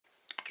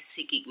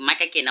siki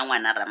maka ke na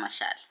ngwana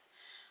Ramashala.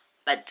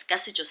 But ka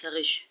setso sa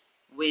gesho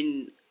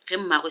when ge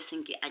mmago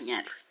senke a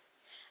nyalwe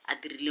a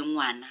dirile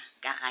ngwana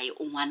ka gae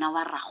o ngwana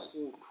wa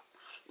ragolo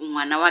o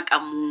ngwana wa ka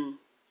mong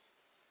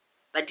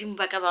badimo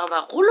ba ka ba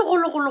golo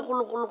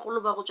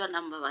ba go tswa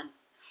namba bana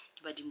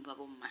ke badimo ba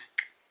bo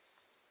mmaka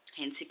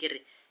hence ke re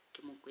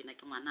ke mokwena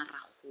ke ngwana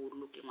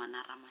ragolo ke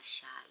ngwana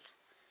Ramashala.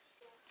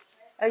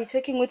 Are you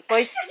talking with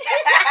boys?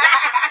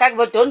 Talk,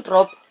 but don't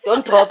drop.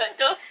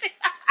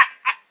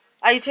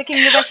 Are you talking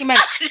with Bashiman?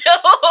 No.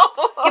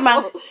 Come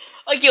on.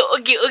 Okay.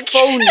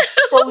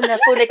 Phone,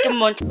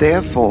 come on.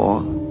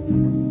 Therefore,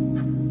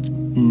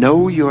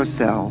 know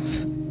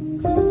yourself.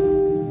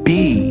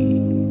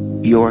 Be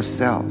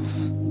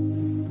yourself.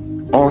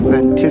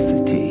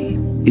 Authenticity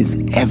is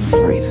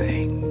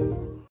everything.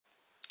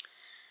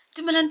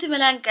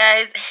 Dumelang,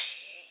 guys.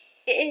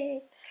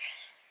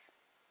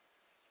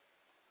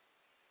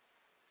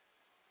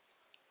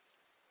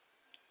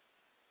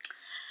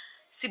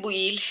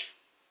 Sibuyile.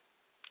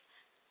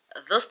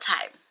 This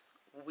time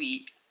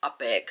we are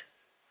back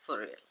for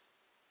real.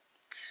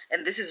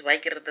 And this is why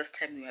this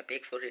time we are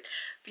back for real.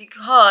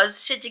 Because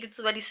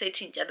somebody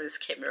setting this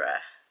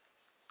camera.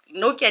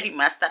 No getting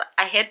master.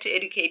 I had to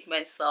educate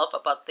myself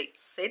about the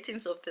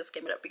settings of this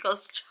camera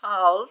because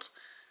child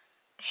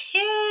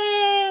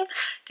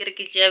get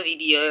a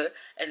video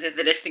and then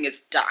the next thing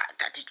is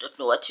dark. I did not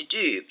know what to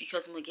do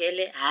because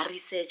Mugele, ha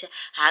research,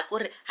 ha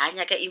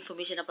nyaka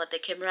information about the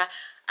camera.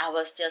 I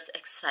was just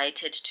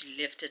excited to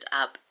lift it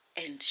up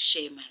and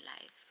share my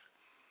life.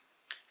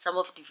 Some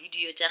of the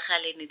video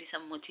did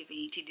some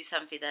motivated, did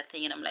some that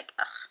thing, and I'm like,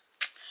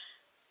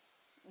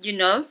 you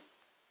know.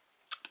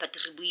 But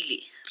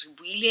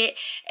Ribwile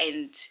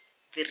and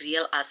the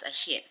real us are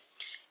here.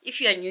 If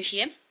you are new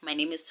here, my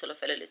name is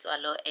Tsolofelo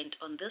Letsoalo, and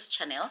on this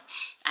channel,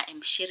 I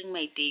am sharing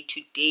my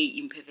day-to-day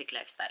imperfect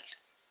lifestyle.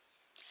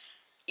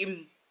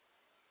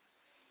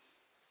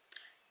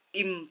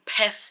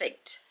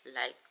 Imperfect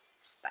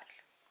lifestyle.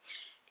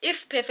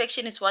 If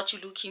perfection is what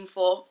you're looking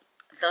for,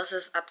 this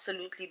is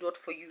absolutely not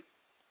for you.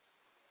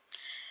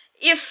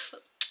 If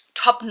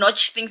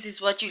top-notch things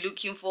is what you're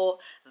looking for,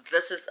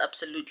 this is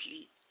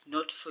absolutely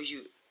not for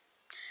you.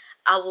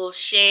 I will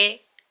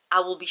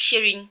be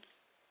sharing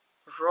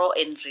raw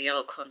and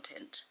real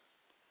content.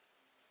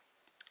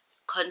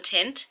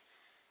 Content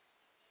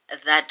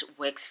that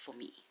works for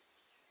me,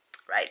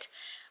 right?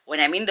 When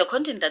I mean the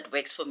content that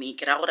works for me,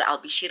 I'll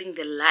be sharing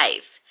the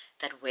life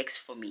that works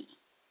for me.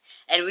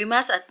 And we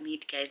must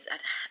admit, guys,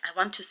 that I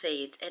want to say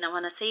it, and I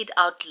want to say it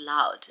out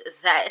loud,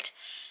 that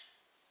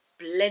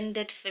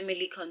blended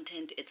family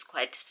content, it's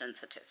quite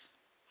sensitive.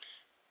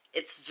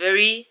 It's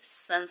very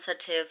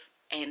sensitive,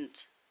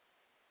 and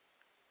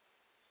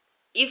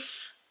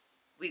if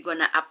we're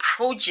gonna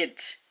approach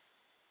it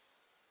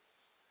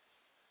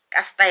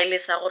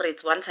or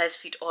it's one size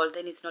fit all,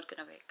 then it's not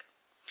gonna work.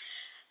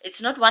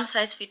 It's not one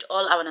size fit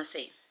all. I wanna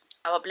say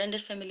our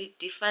blended family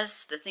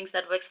differs. The things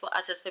that works for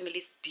us as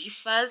families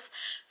differs.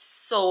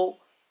 So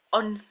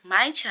on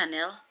my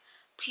channel,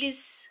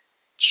 please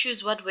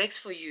choose what works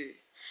for you,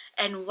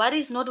 and what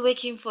is not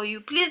working for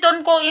you, please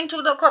don't go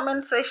into the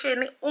comment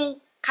section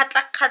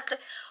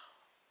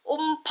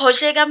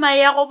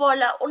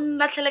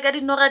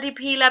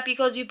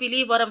because you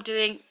believe what I'm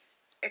doing,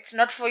 it's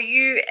not for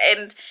you,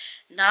 and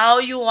now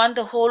you want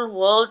the whole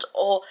world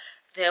or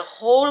the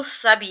whole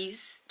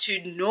subies to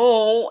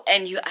know,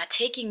 and you are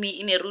taking me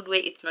in a rude way.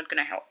 It's not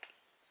gonna help.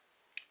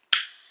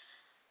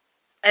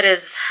 It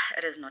is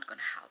not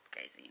gonna help,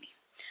 guys.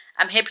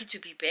 I'm happy to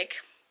be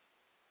back.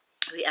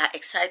 We are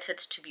excited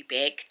to be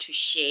back to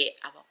share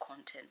our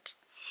content.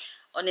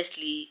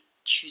 Honestly,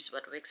 choose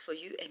what works for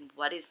you, and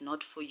what is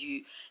not for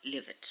you,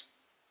 leave it.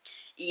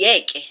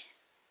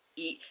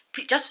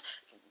 Just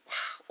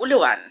only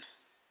one.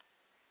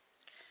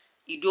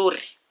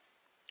 Idori.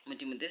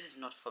 This is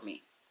not for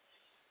me.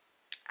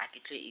 I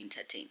get really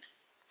entertained.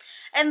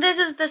 And this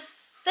is the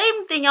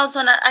same thing out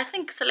on, I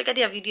think,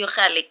 video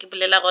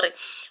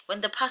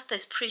when the pastor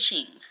is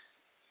preaching.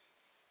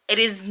 It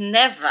is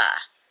never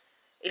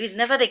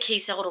the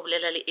case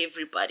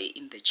everybody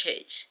in the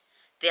church.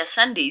 There are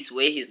Sundays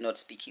where he's not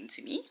speaking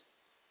to me,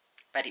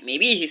 but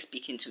maybe he's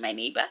speaking to my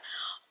neighbor,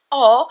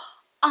 or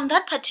on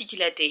that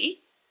particular day,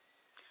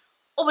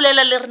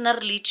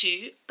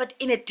 but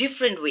in a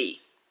different way.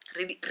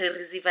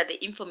 Receive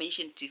the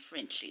information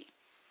differently.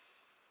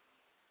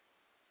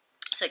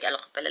 So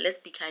let's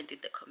be kind in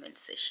the comment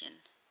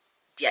section.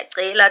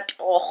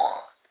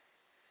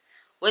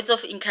 Words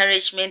of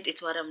encouragement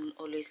is what I'm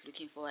always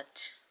looking forward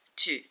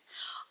to.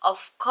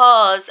 Of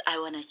course, I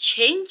want to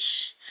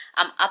change.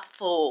 I'm up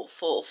for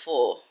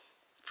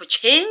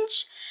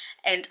change,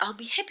 and I'll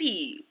be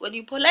happy when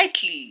you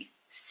politely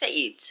say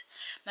it.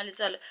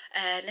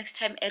 Next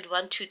time add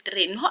 1, 2,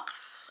 3. No,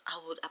 I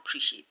would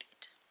appreciate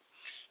it.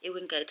 It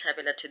won't get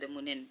to the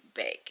moon and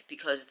back,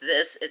 because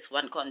this is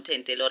one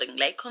content tailoring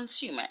like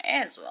consumer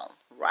as well,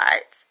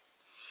 right?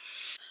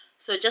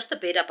 So just a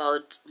bit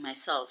about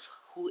myself.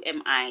 Who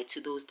am I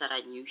to those that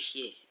are new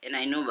here? And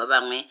I know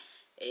Babangwe,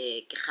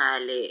 ke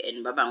gale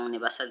and ba bangwe ne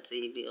ba sa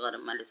tsebe gore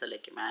Maletsalo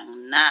ke mang.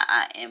 Nna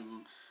I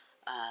am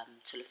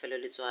Tsholofelo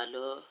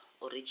Letswalo,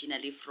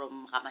 originally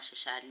from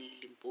Ramashashane,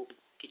 Limpopo.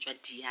 Ke tswa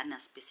Diana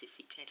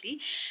specifically.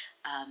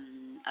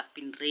 I've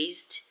been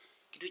raised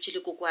ke dutse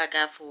le koko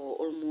ka for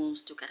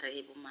almost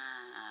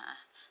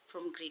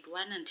from grade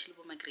 1 until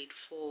grade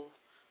 4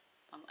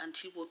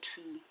 until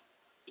 2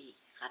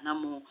 gana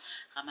mo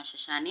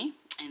Ramashashane,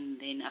 and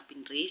then I've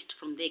been raised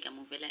from there ka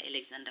movela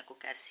Alexander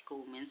Kokasi ko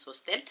women's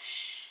hostel.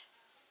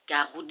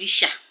 Ka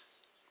godisha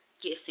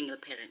ke a single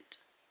parent.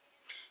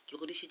 Ke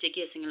godishitse ke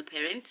a single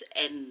parent,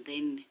 and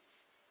then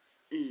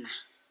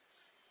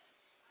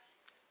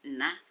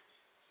nna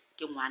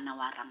ke ngwana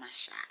wa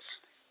Ramashala.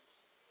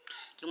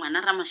 Ke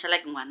ngwana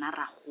Ramashala, ke ngwana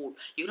Ragolo.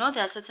 You know,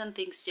 there are certain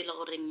things tse le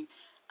goreng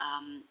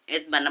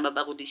as bana ba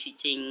ba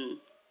godishitseng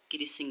ke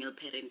di single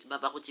parent ba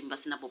ba go tsimba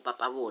sena bo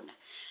papa bona.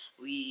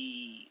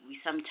 We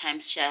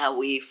sometimes shy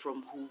away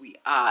from who we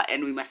are,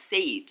 and we must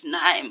say it. Now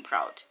I am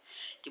proud.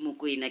 Ke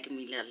mokwena, ke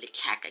mila le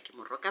tlhaka, ke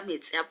mo roka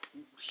metsi a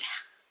pula.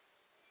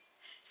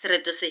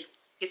 Sereto se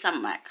ke sa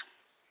maka.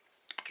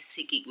 Ke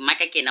siki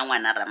maka ke na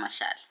ngwana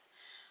Ramashala.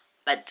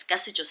 But ka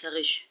setso se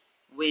resho,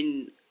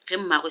 when ge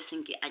mmago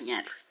senke a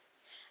nyalwe,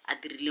 a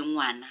dirile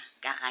ngwana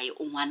ka gae,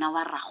 o ngwana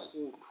wa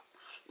Ragolo,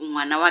 o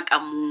ngwana wa ka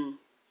mong.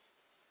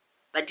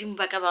 Badimo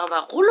ba ka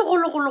ba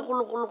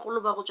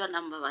golo ba go tswa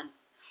number 1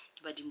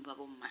 ke badimo ba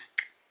bo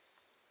mmaka.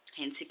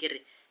 Hence ke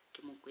re ke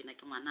mokwena,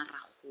 ke ngwana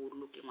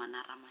Ragolo, ke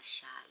ngwana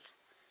Ramashala.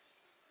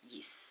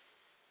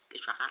 Yes, ke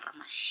tswa ga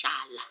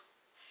Ramashala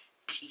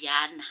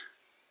Diana.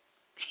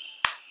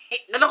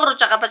 You know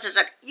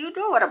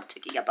what I'm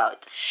talking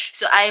about.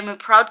 So I am a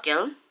proud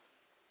girl.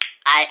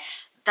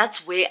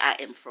 That's where I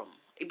am from.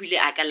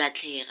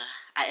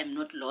 I am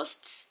not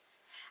lost.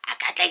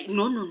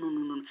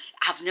 No.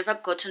 I've never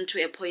gotten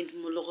to a point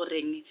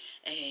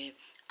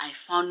I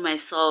found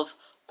myself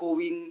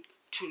going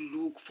to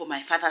look for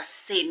my father's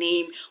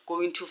surname,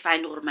 going to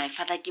find where my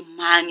father ke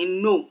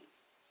mang. No.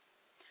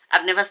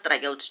 I've never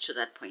struggled to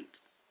that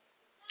point.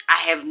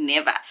 I have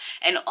never.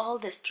 And all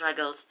the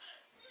struggles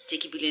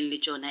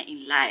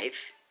in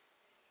life,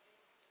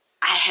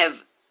 I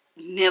have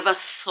never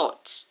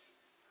thought,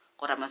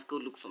 God, I must go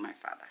look for my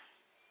father,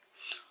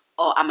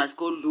 or I must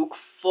go look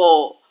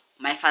for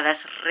my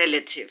father's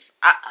relative.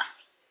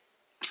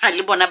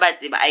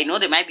 I know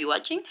they might be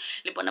watching.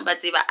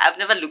 I've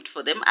never looked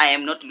for them. I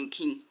am not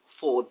looking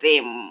for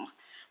them.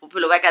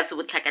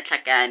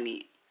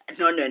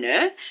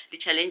 No. The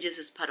challenges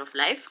is part of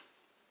life.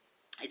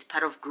 It's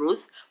part of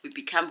growth. We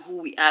become who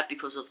we are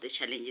because of the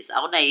challenges. I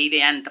want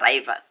a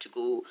driver to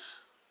go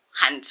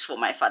hunt for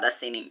my father's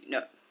surname.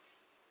 No.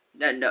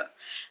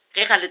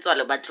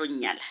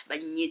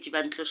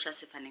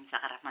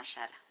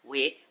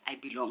 Where I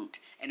belonged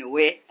and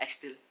where I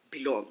still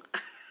belong.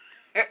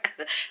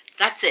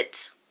 That's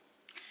it.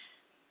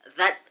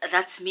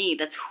 That's me.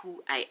 That's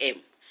who I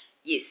am.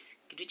 Yes.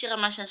 Then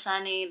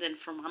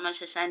from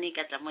Ramashashane,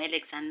 Katlamo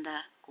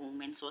Alexander,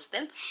 women's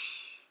hostel.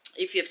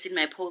 If you have seen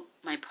my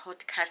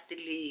podcast,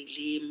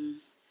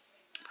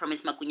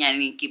 Promise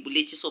Makunyani, ke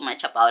bulechi so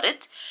much about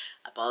it,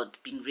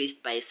 about being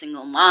raised by a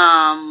single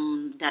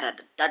mom,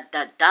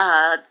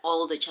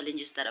 all the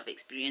challenges that I've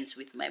experienced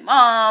with my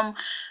mom,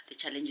 the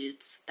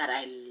challenges that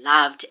I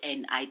loved,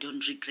 and I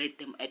don't regret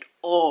them at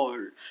all.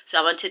 So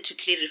I wanted to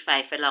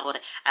clarify, fela gore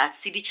I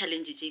see the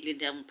challenges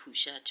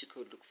pusha to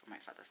go look for my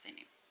father's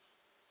surname.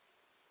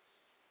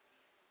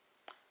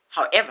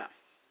 However,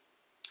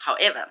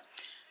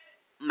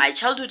 my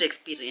childhood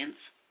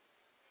experience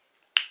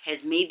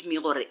has made me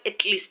gore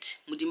at least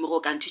modimo go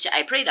kan thuša.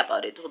 I prayed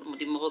about it, gore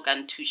modimo go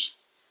kan thuša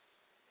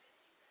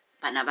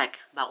bana ba ka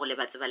ba gole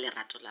ba tseba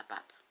lerato la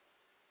papa,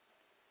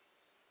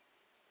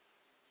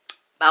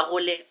 ba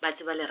gole ba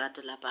tseba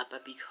lerato la papa,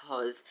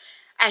 because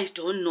I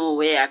don't know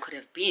where I could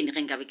have been ge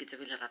nka be ke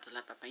tsebe lerato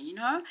la papa, you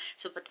know.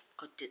 So but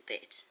God did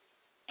that,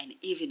 and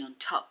even on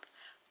top,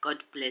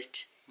 God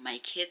blessed my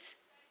kids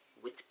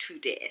with 2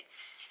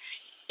 dads.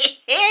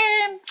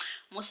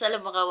 Mosale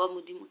moga wa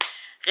modimo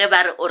ge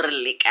ba re o re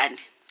lekane,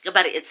 ge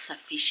ba re it's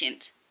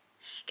sufficient.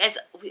 Guys,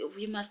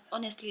 we must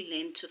honestly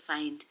learn to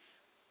find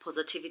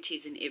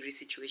positivities in every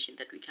situation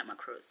that we come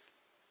across.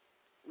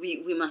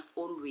 We must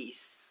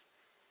always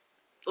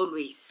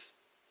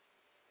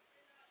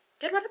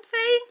get what I'm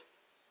saying?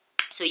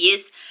 So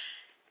yes,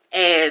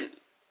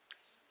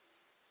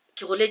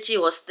 ke goletše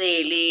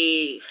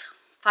hostel.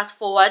 Fast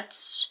forward,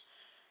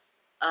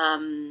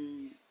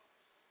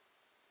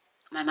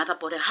 my mother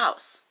bought a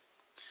house.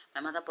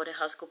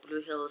 Ko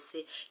Blue Hills.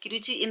 Ke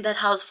dutse in that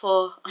house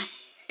for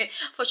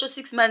sure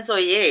 6 months or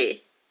a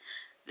year.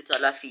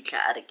 Letswalo a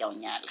fitla a re ke a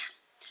nyala.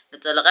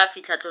 Letswalo ga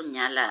fitla tlo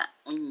nyala,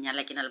 o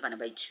nyala ke na le bana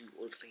ba 2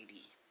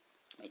 already.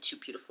 My 2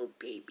 beautiful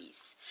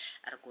babies.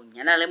 A re ko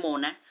nyala le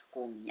mona,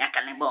 ko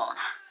nyaka le bona.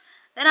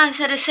 Then I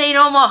said, say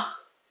no more.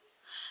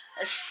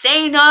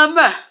 Say no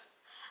more.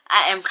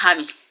 I am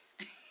coming.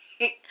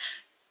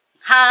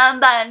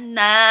 Hamba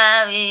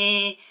na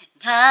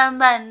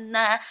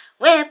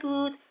we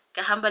put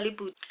kahamba le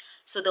put.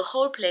 So the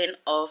whole plan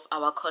of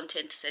our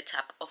content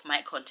setup, of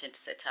my content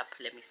setup,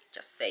 let me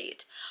just say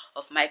it,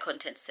 of my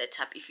content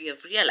setup, if you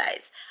have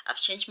realized, I've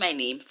changed my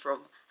name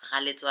from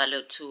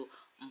Galetswalo to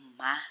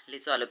Ma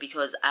Letswalo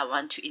because I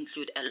want to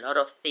include a lot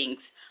of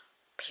things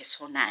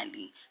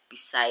personally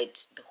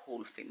besides the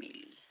whole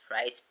family,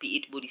 right? Be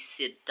it would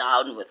sit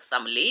down with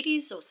some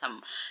ladies or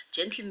some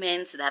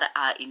gentlemen that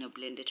are in a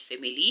blended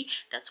family.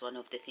 That's one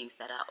of the things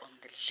that are on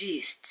the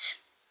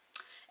list.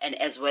 And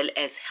as well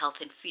as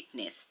health and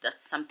fitness.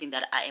 That's something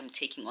that I am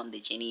taking on the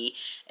journey,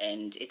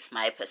 and it's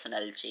my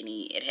personal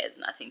journey. It has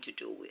nothing to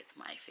do with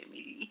my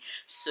family.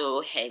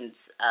 So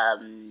hence,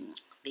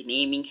 the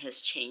naming has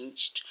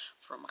changed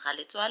from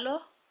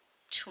Galetswalo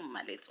to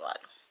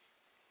Maletswalo.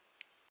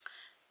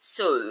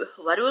 So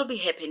what will be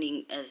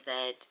happening is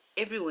that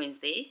every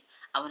Wednesday,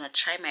 I want to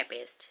try my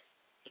best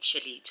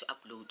actually to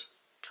upload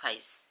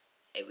twice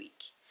a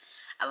week.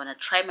 I want to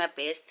try my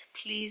best.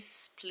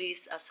 Please,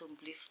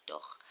 asomblief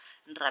doch.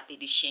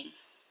 Nrapedisheng.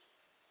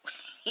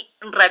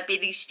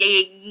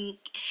 Nrapedisheng.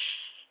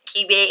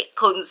 Kibe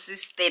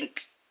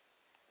consistent.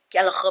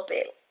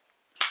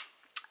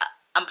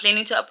 I'm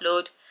planning to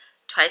upload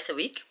twice a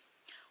week.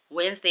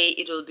 Wednesday,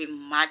 it will be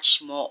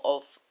much more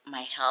of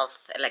my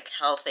health, like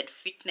health and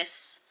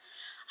fitness,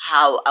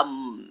 how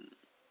I'm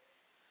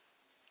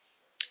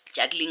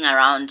juggling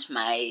around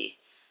my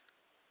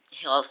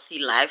healthy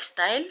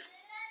lifestyle.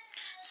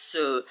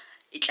 So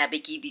it la be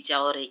ke bitsa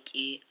gore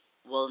ke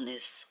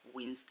Wellness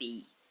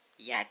Wednesday.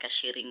 Yeah,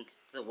 sharing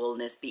the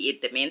wellness, be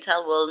it the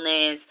mental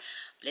wellness,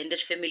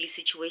 blended family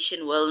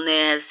situation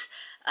wellness,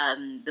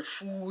 the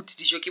food,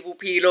 dijo ke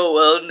bophelo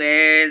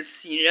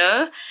wellness, you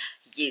know.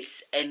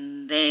 Yes,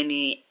 and then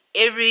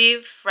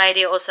every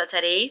Friday or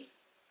Saturday,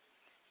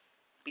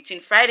 between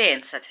Friday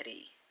and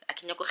Saturday, I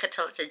can go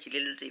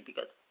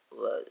because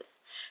well,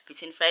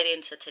 between Friday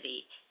and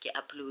Saturday, I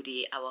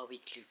upload our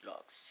weekly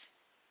vlogs,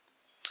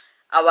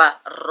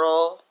 our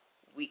raw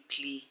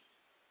weekly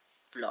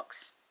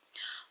vlogs.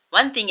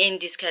 One thing in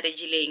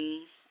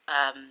discouraging,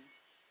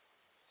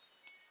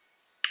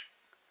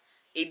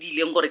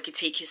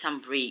 take some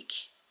break.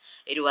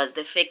 It was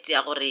the fact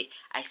that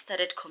I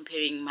started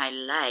comparing my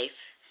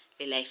life,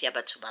 the life ya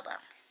batho ba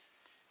bang.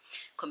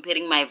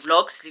 Comparing my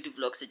vlogs, little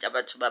vlogs ya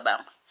batho ba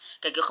bang.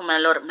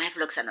 My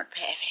vlogs are not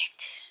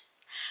perfect.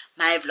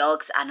 My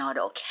vlogs are not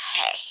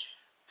okay.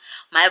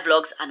 My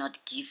vlogs are not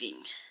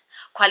giving.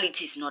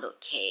 Quality is not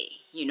okay,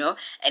 you know.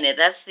 And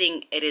that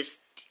thing,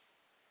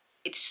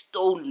 it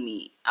stole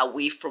me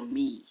away from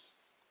me.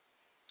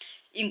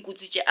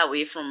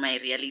 Away from my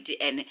reality,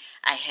 and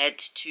I had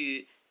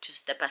to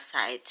step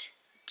aside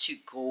to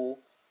go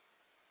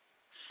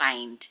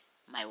find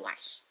my why.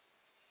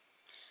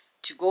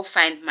 To go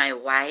find my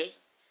why,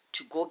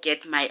 to go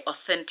get my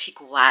authentic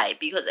why,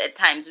 because at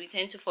times we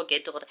tend to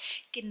forget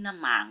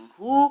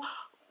who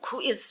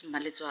is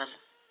Maletswalo.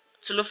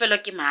 Tsolofelo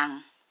ke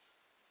mang.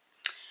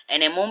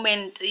 And a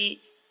moment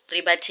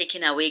riba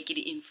taken away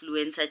the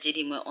influencer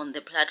on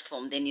the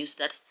platform, then you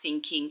start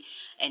thinking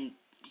and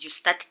you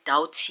start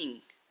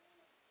doubting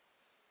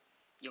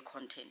your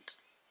content.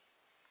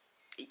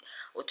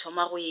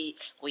 Otoma we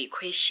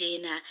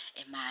question,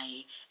 am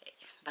I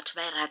batho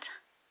ba rata,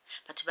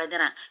 batho ba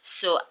dira.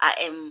 So I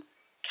am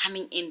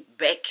coming in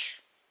back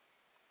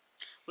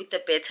with a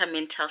better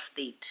mental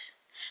state.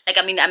 Like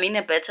I'm in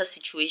a better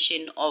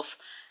situation of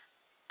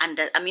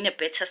I'm in a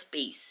better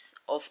space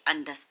of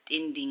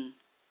understanding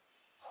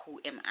who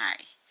am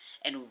I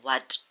and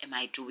what am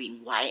I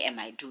doing, why am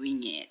I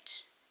doing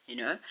it, you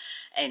know.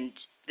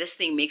 And this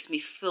thing makes me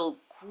feel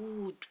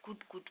good,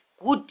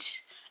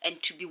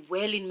 and to be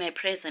well in my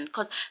present.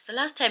 Because the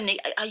last time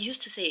I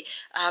used to say,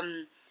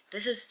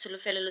 this is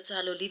Tsolofelo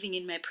Letswalo, living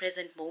in my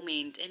present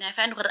moment, and I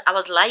find I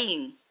was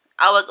lying.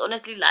 I was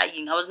honestly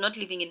lying. I was not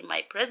living in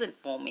my present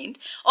moment.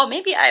 Or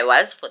maybe I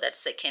was. For that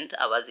second,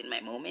 I was in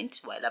my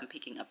moment while I'm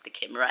picking up the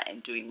camera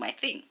and doing my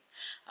thing.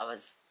 I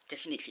was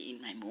definitely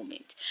in my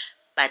moment.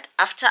 But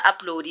after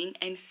uploading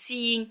and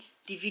seeing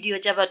the video,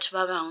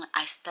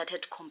 I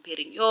started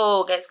comparing.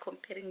 Yo, guys,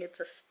 comparing,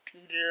 it's a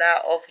stealer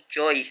of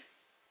joy.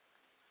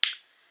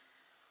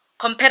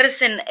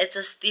 Comparison, it's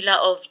a stealer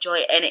of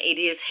joy, and it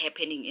is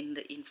happening in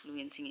the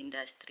influencing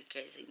industry,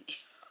 guys.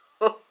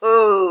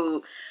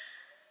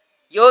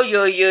 Yo.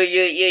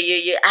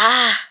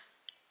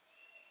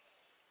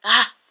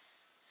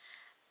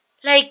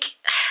 Like,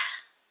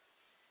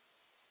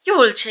 you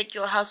will check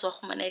your house,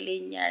 then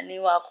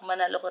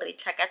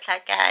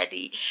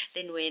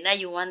when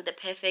you want the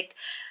perfect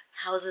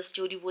houses,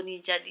 jodi boni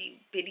jadi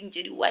bedding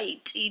jodi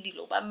white, di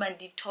lobama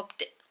di top.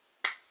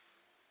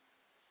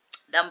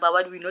 Number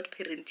one, we're not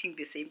parenting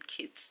the same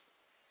kids.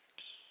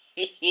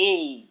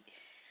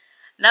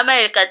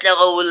 Nama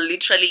Katlago will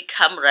literally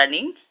come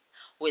running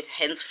with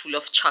hands full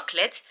of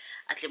chocolate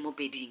at the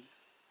bedding.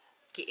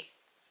 Okay.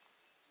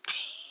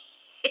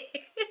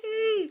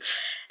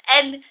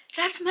 And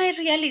that's my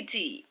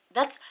reality.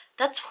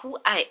 That's who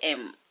I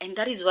am, and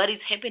that is what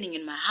is happening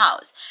in my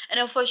house.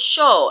 And for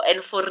sure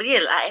and for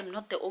real, I am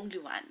not the only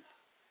one.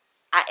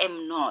 I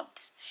am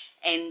not.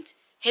 And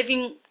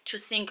having to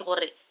think,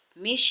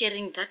 me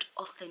sharing that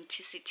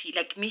authenticity,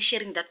 like me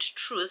sharing that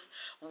truth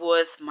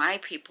with my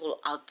people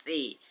out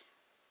there,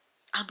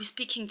 I'll be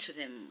speaking to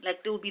them.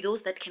 Like, there will be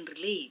those that can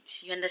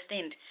relate. You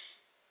understand?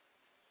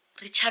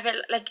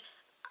 Like,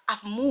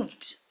 I've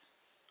moved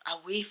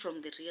away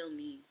from the real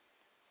me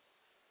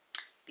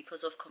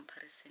because of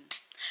comparison.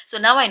 So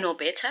now I know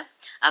better.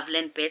 I've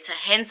learned better.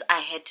 Hence, I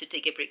had to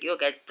take a break. Yo,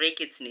 guys,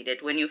 break, it's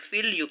needed. When you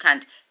feel you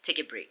can't, take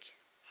a break.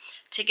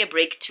 Take a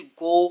break to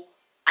go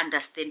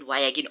understand why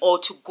again, or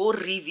to go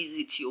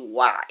revisit your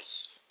why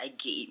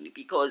again,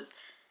 because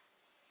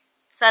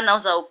sana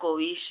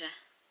uzawukowisha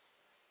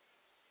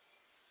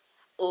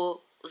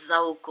or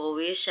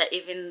uzawukowisha,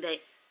 even the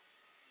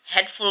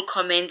hateful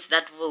comments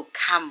that will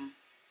come,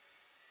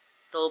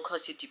 they'll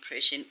cause you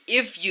depression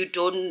if you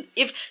don't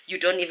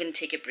even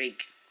take a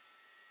break.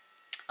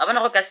 I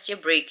want to take a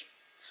break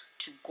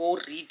to go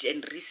read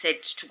and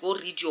reset, to go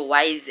read your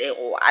whys,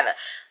 or other,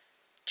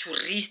 to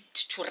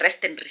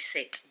rest and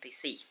reset, they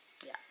say.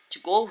 Yeah, to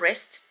go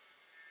rest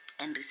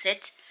and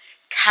reset,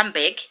 come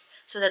back,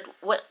 so that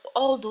what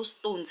all those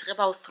stones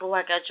about throw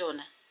a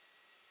gajona,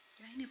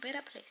 you're in a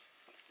better place.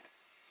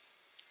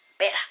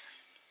 Better.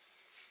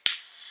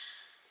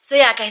 So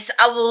yeah, guys,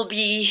 I will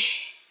be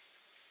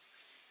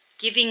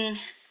giving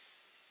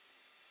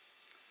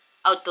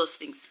out those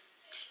things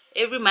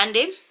every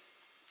Monday,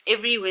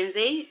 every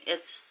Wednesday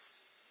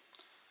it's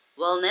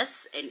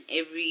wellness, and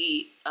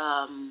every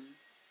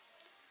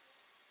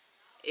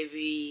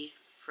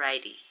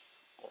Friday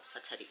or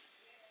Saturday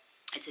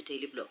it's a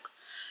daily vlog.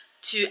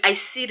 I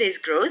see there's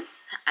growth.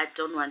 I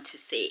don't want to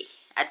say,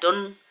 I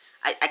can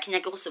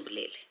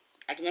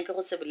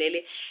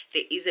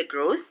there is a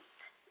growth.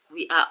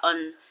 We are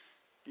on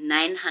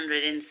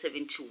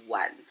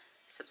 971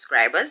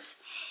 subscribers,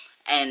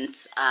 and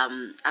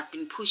I've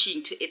been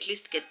pushing to at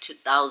least get to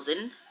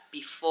 1,000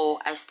 before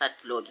I start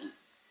vlogging.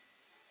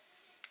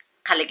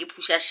 Kale ke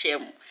pusha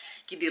shame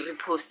ke di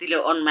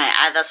repostile on my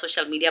other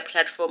social media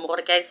platform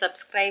gore guys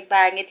subscribe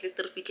bang at least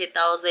re fihle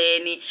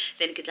 1,000,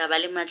 then ke tla ba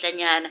le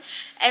matlanyana.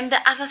 And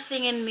the other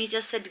thing in me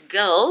just said,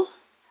 girl,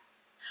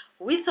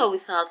 with or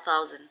without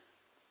 1,000,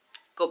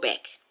 go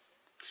back.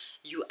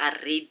 You are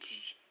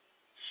ready.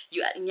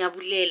 You are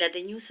Nyabulela,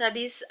 the new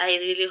subies. I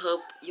really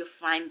hope you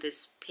find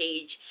this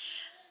page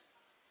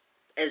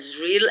as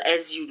real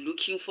as you're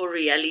looking for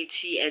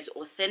reality, as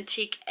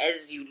authentic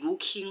as you're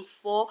looking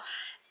for,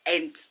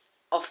 and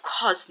of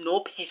course,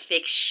 no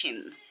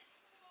perfection.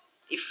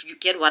 If you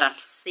get what I'm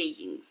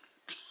saying,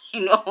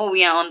 you know,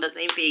 we are on the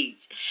same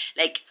page.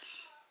 Like,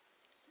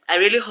 I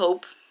really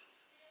hope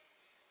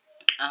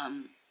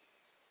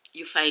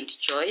you find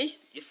joy,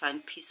 you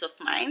find peace of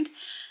mind,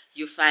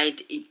 you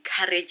find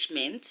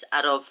encouragement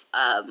out of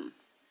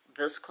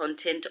this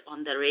content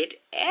on the Red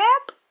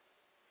app.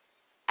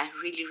 I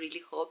really,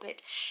 really hope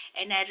it.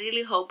 And I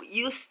really hope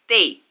you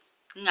stay.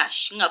 I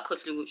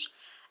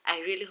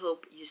really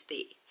hope you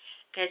stay.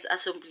 Guys, I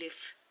don't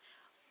believe.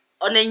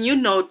 On a new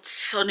note,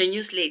 on a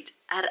new slate,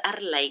 are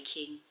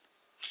liking,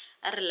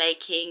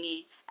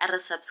 are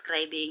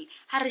subscribing,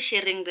 are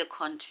sharing the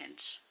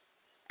content.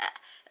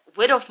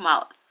 Word of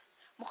mouth.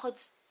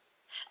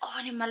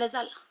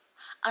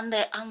 On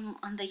the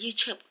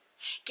YouTube.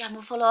 Ke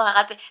mo follow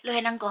gape lo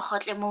wena nko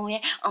gotle mo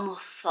o mo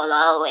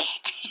follow.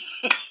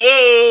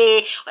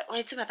 Hey,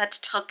 what's about that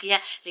talk, yeah,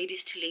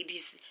 ladies to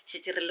ladies,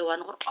 shitty le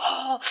one gore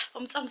oh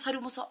sorry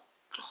mo so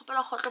ke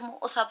gopela gotle mo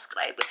o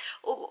subscribe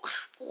o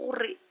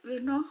gore, you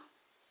know,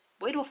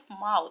 word of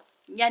mouth.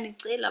 Nyani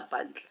cela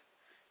bandla,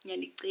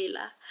 nyani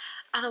cela.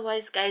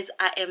 Otherwise, guys,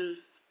 I am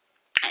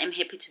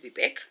happy to be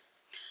back.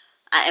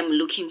 I am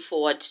looking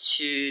forward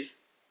to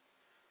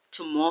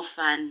more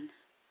fun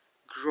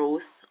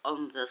growth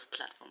on this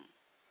platform.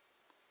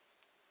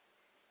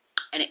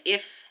 And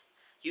if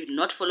you're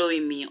not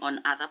following me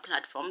on other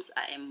platforms,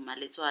 I am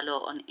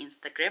Letsoalo on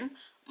Instagram,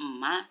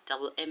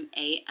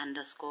 MA_Letsoalo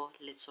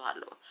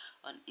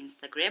on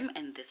Instagram,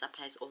 and this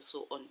applies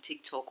also on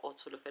TikTok, or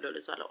Tolofelo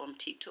Letsoalo on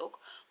TikTok,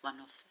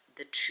 one of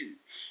the two.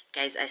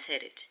 Guys, I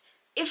said it.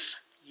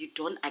 If you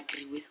don't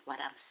agree with what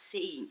I'm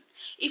saying,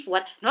 if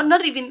what,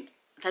 not even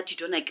that you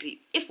don't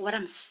agree, if what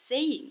I'm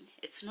saying,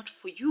 it's not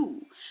for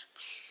you,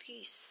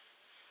 please,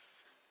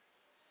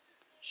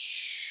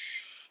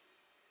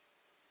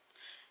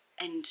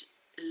 and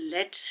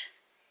let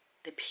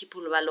the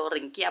people who are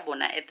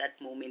at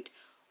that moment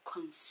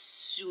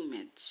consume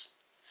it.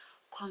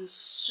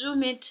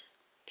 Consume it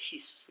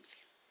peacefully.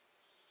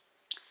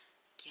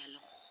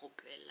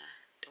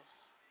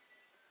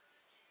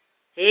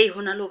 Hey,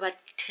 hona lo ba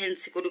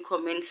tense ko di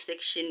comment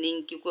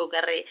sectioning ke go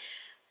kare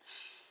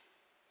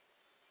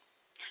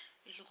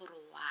ile gore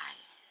why.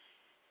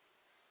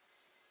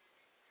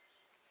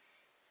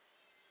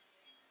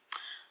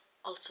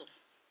 Also,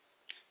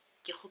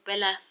 ke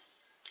gopela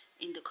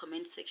in the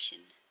comment section,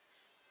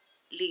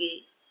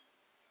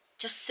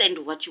 just send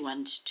what you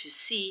want to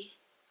see,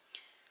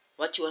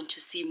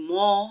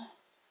 more,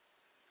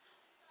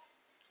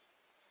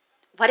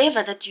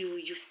 whatever that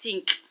you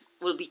think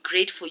will be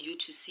great for you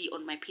to see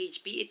on my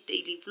page, be it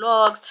daily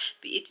vlogs,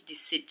 be it the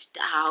sit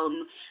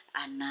down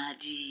and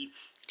the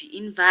the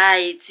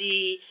invites,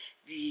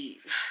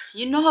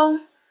 you know,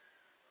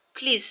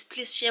 please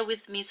share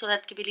with me so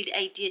that ke be le di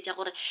idea tja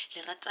gore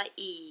le rata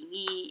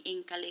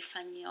eng ka le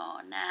fang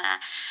yona.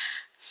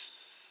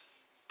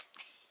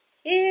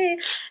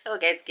 Oh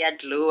guys, ke a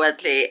glow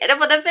atle. And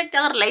for the fact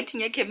that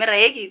lighting your camera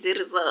e ke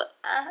tsere so.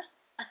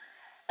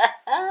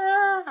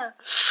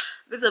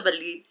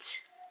 Kuzobalit.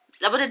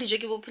 La bona dijo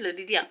ke bophelo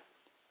di diang.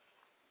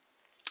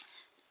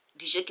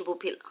 Dijo ke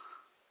bophelo.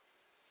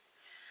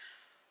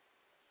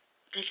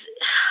 Guys,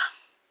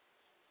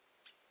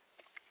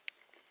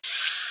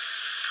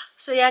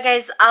 so yeah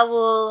guys, I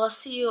will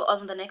see you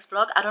on the next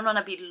vlog. I don't want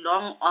to be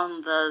long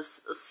on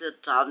this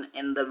sit down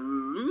in the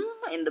room,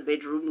 in the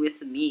bedroom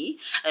with me.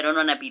 I don't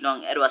want to be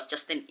long. It was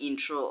just an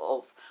intro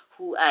of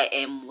who I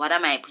am, what are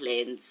my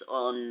plans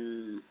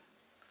on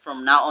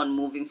from now on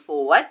moving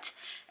forward,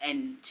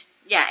 and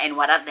yeah, and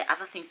what are the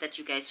other things that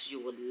you guys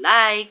would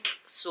like,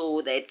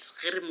 so that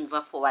we move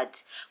forward,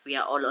 we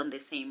are all on the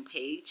same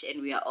page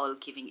and we are all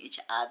giving each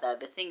other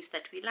the things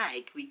that we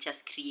like. We're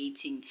just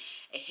creating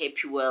a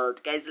happy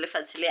world, guys.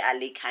 Lefatsile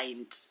ale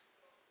kind.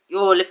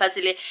 Yo,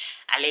 lefatsile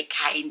ale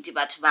kind.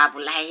 Batho ba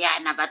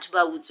bolayana, batho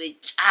ba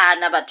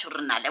utswetjana, batho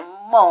re na le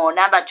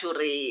mona, batho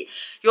re.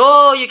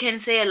 Yo, you can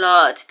say a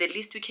lot. The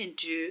least we can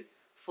do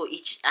for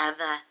each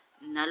other,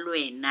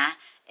 nalwena,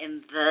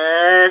 in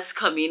this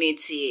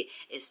community,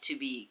 is to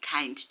be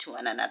kind to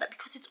one another,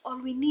 because it's all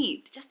we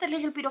need. Just a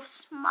little bit of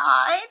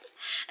smile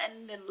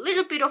and a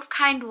little bit of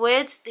kind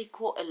words, they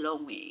go a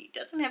long way. It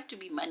doesn't have to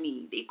be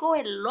money. They go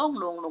a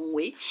long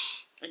way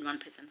in one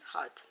person's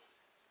heart.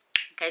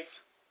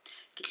 Guys,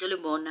 ke tlo le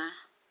bona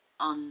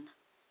on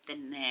the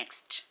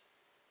next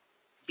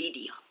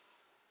video.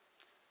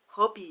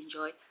 Hope you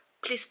enjoy.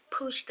 Please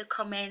push the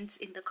comments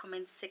in the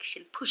comment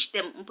section. Push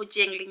them. I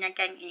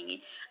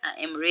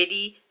am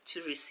ready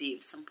to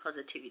receive some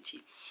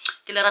positivity.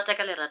 Ke le rata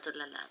ka lerato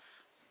la love.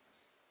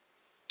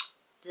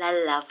 La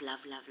love.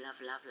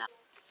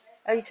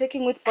 Are you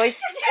talking with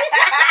boys?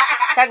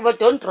 Talk about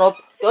don't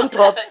drop. Don't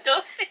drop.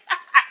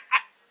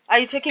 Are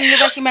you talking with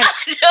Bashiman?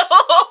 No.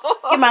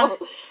 Come on.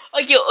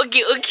 Okay.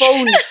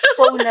 Phone.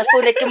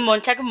 Come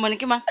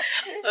on.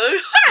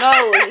 No,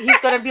 he's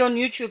gonna be on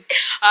YouTube.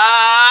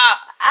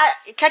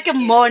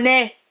 Come on.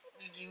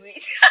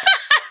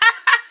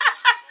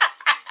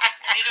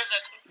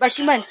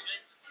 Bashiman.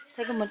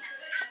 Come on.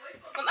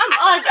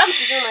 I'm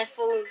using my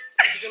phone.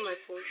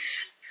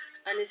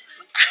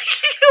 Honestly.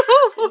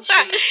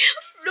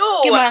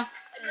 No. Come on.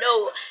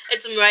 No.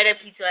 It's Murida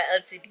Pizza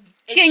LTD.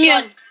 Can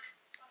you?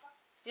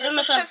 You don't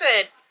know Sean?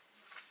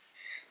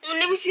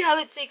 Let me see how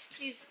it takes,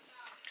 please.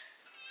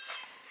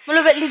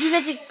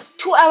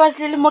 2 hours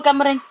le mo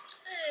kamereng.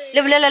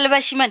 Le bolela le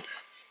Bashiman.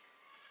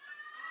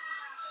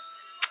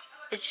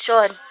 It's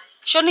Sean.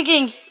 Sean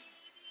King.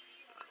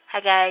 Hi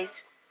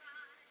guys.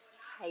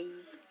 Hi.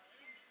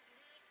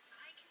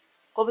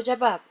 Go buja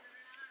papa.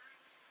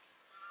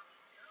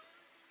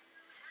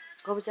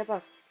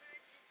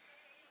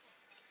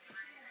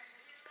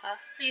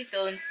 Please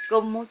don't.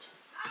 Go moch.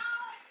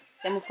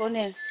 I'm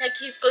phoning. Like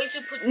he's going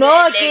to put No,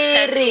 my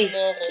lecture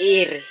tomorrow.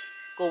 Kiri.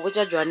 Go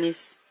buja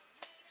Johannes.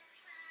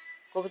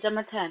 Go buja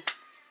Matan.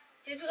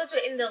 Just because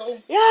we're in the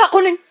room. Yeah,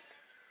 calling.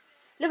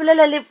 Le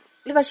bolela le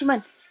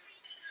Bashiman.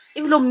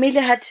 Iblo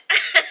mmele hat.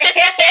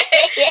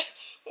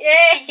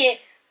 Yeah.